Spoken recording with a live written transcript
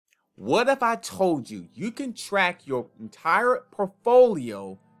What if I told you you can track your entire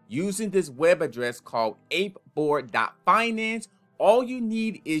portfolio using this web address called apeboard.finance? All you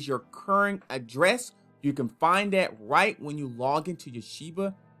need is your current address. You can find that right when you log into your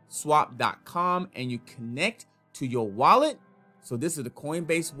Shibaswap.com and you connect to your wallet. So this is the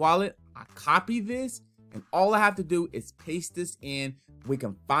Coinbase wallet. I copy this and all I have to do is paste this in. We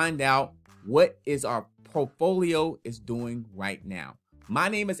can find out what is our portfolio is doing right now. My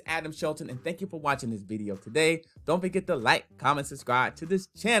name is Adam Shelton and thank you for watching this video today. Don't forget to like, comment, subscribe to this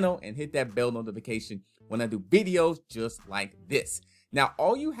channel and hit that bell notification when I do videos just like this. Now,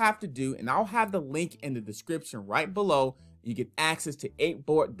 all you have to do, and I'll have the link in the description right below, you get access to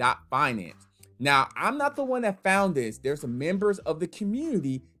apeboard.finance. Now, I'm not the one that found this. There's some members of the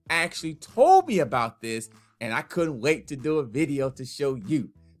community actually told me about this and I couldn't wait to do a video to show you.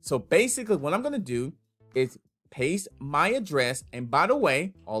 So basically what I'm going to do is paste my address. And by the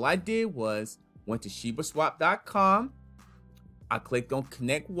way, all I did was went to Shibaswap.com. I clicked on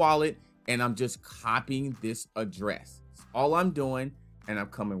connect wallet and I'm just copying this address. That's all I'm doing. And I'm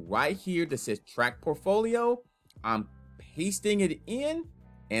coming right here that says track portfolio. I'm pasting it in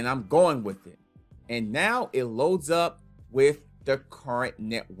and I'm going with it. And now it loads up with the current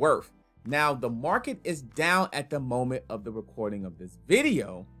net worth. Now the market is down at the moment of the recording of this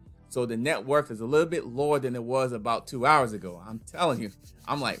video. So the net worth is a little bit lower than it was about 2 hours ago. I'm telling you,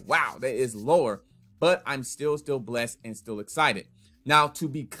 I'm like, wow, that is lower, but I'm still blessed and still excited. Now to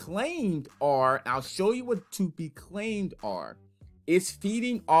be claimed are, I'll show you what to be claimed are. It's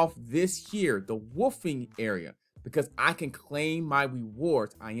feeding off this here, the wolfing area, because I can claim my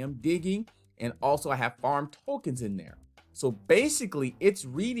rewards. I am digging and also I have farm tokens in there. So basically it's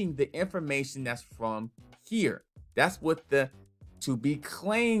reading the information that's from here. That's what the to be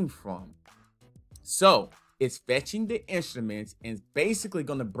claimed from. So it's fetching the instruments and it's basically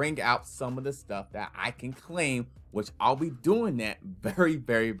going to bring out some of the stuff that I can claim, which I'll be doing that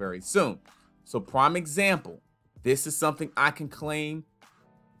very soon. So prime example, this is something I can claim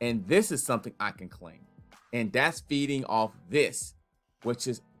and this is something I can claim, and that's feeding off this, which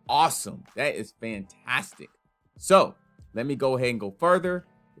is awesome. That is fantastic. So let me go ahead and go further.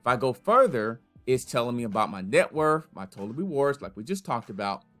 If I go further, it's telling me about my net worth, my total rewards, like we just talked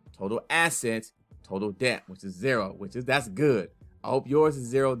about, total assets, total debt, which is 0, that's good. I hope yours is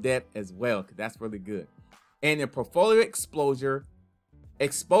 0 debt as well, because that's really good. And the portfolio exposure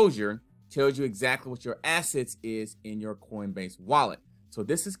tells you exactly what your assets is in your Coinbase wallet. So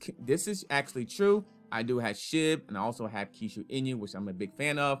this is actually true. I do have SHIB and I also have 𝐭-𝐸, which I'm a big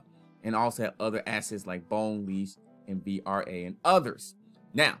fan of, and also have other assets like BONE, LEASH, and VRA and others.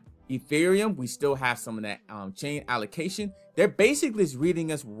 Now, Ethereum, we still have some of that chain allocation. They're basically just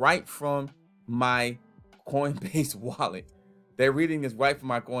reading us right from my Coinbase wallet. They're reading this right from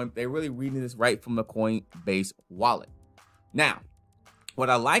my coin. They're really reading this right from the Coinbase wallet. Now, what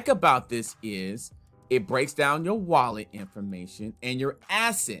I like about this is it breaks down your wallet information and your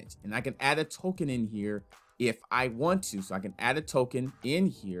assets. And I can add a token in here if I want to. So I can add a token in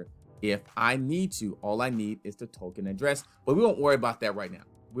here if I need to. All I need is the token address, but we won't worry about that right now.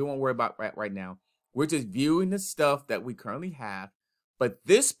 We won't worry about that right now. We're just viewing the stuff that we currently have. But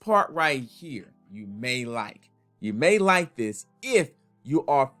this part right here, you may like. You may like this if you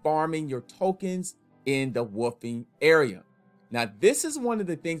are farming your tokens in the wolfing area. Now, this is one of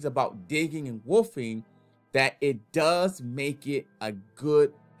the things about digging and wolfing, that it does make it a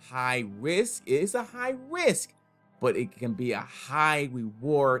good high risk. It is a high risk, but it can be a high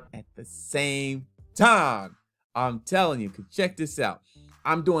reward at the same time. I'm telling you, because check this out.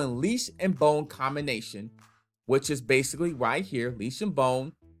 I'm doing leash and bone combination, which is basically right here, leash and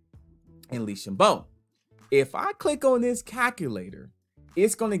bone and leash and bone. If I click on this calculator,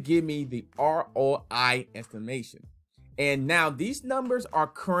 it's going to give me the ROI estimation. And now these numbers are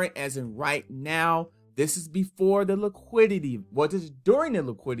current as in right now. This is before the liquidity, this is during the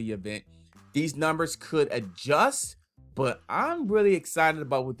liquidity event. These numbers could adjust, but I'm really excited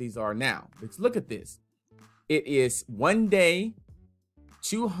about what these are now. Let's look at this. It is 1 day,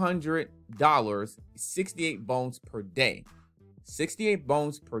 $200, 68 bones per day. 68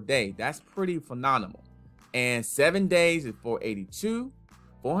 bones per day. That's pretty phenomenal. And 7 days is 482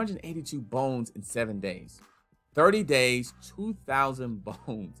 bones in 7 days. 30 days, 2,000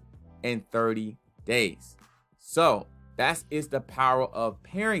 bones in 30 days. So that is the power of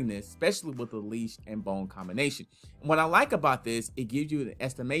pairing this, especially with the leash and bone combination. And what I like about this, it gives you an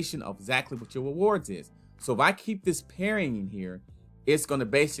estimation of exactly what your rewards is. So if I keep this pairing in here, it's going to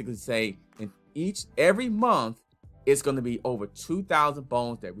basically say every month, it's going to be over 2,000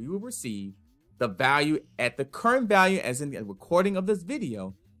 bones that we will receive. The value at the current value, as in the recording of this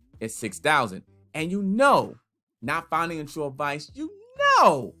video, is 6,000. And you know, not financial advice, you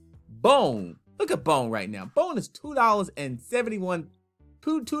know, Bone. Look at Bone right now. Bone is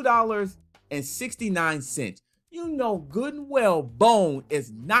 $2.69. You know good and well Bone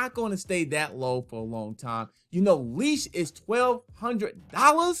is not going to stay that low for a long time. You know Leash is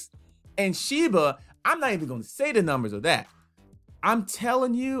 $1,200. And Shiba, I'm not even going to say the numbers of that. I'm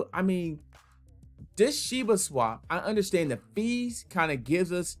telling you, I mean, this Shiba swap, I understand the fees kind of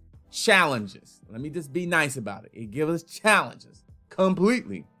gives us challenges. Let me just be nice about it. It gives us challenges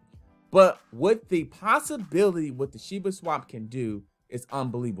completely. But what the possibility, what the Shiba swap can do is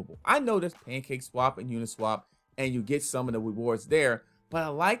unbelievable. I know there's Pancake Swap and Uniswap, and you get some of the rewards there, but I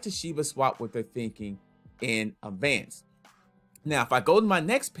like to Shiba swap what they're thinking in advance. Now, if I go to my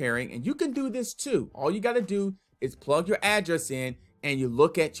next pairing, and you can do this too, all you got to do is plug your address in and you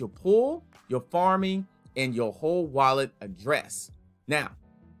look at your pool, your farming, and your whole wallet address. Now,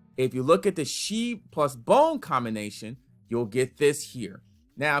 if you look at the Sheep plus Bone combination, you'll get this here.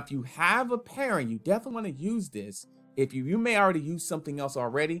 Now, if you have a pairing, you definitely want to use this. If you may already use something else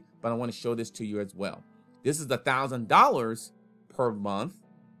already, but I want to show this to you as well. This is $1,000 per month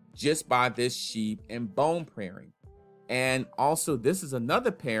just by this Sheep and Bone pairing. And also, this is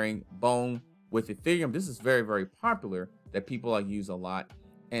another pairing, Bone with Ethereum. This is very, very popular that people use a lot.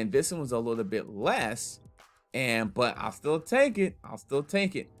 And this one was a little bit less, but I'll still take it. I'll still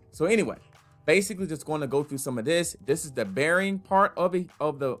take it. So anyway, basically just going to go through some of this. This is the bearing part of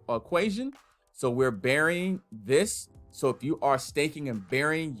the equation. So we're burying this. So if you are staking and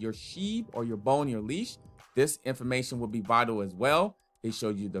burying your Sheep or your Bone, your Leash, this information will be vital as well. It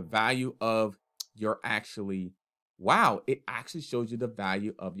shows you the value of your actually, wow, it actually shows you the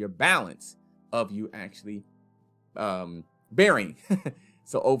value of your balance of you actually burying.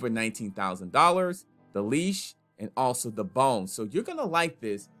 So over $19,000, the Leash, and also the Bone. So you're going to like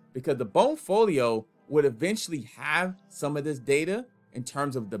this because the Bone folio would eventually have some of this data in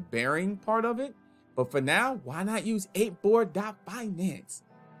terms of the bearing part of it. But for now, why not use 8board.finance?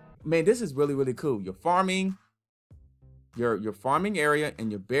 Man, this is really, really cool. You're farming, your farming area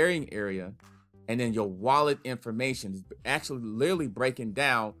and your burying area, and then your wallet information is actually literally breaking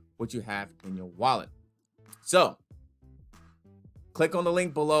down what you have in your wallet. So click on the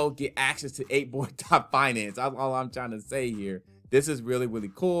link below, get access to 8board.finance. That's all I'm trying to say here. This is really,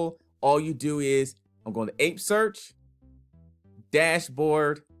 really cool. All you do is, I'm going to ape search,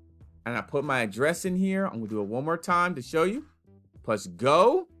 dashboard, and I put my address in here. I'm going to do it one more time to show you. Plus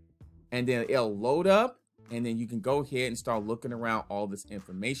go, and then it'll load up, and then you can go ahead and start looking around all this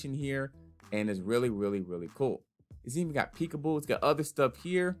information here. And it's really, really, really cool. It's even got peekaboo. It's got other stuff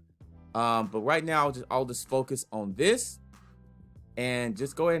here. But right now, I'll just focus on this and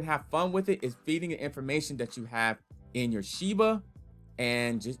just go ahead and have fun with it. It's feeding the information that you have in your Shiba,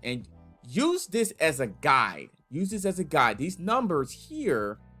 and use this as a guide. Use this as a guide. These numbers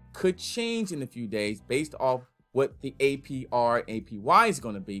here could change in a few days based off what the APR, APY is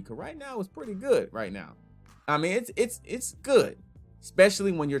going to be. Because right now it's pretty good. Right now, I mean it's good,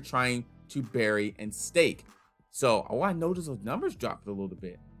 especially when you're trying to bury and stake. So, I noticed those numbers dropped a little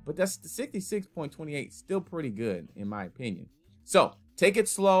bit, but that's the 66.28, still pretty good in my opinion. So take it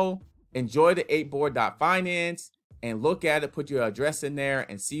slow, enjoy the 8board.finance, and look at it, put your address in there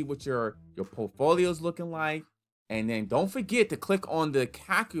and see what your portfolio is looking like. And then don't forget to click on the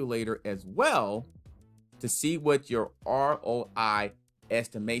calculator as well to see what your ROI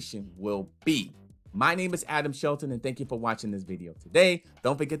estimation will be. My name is Adam Shelton, and thank you for watching this video today.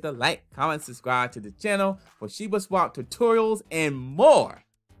 Don't forget to like, comment, subscribe to the channel for Shibaswap tutorials and more.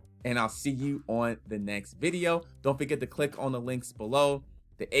 And I'll see you on the next video. Don't forget to click on the links below,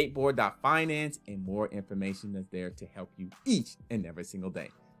 the 8board.finance, and more information that's there to help you each and every single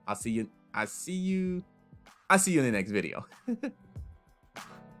day. I'll see you in the next video.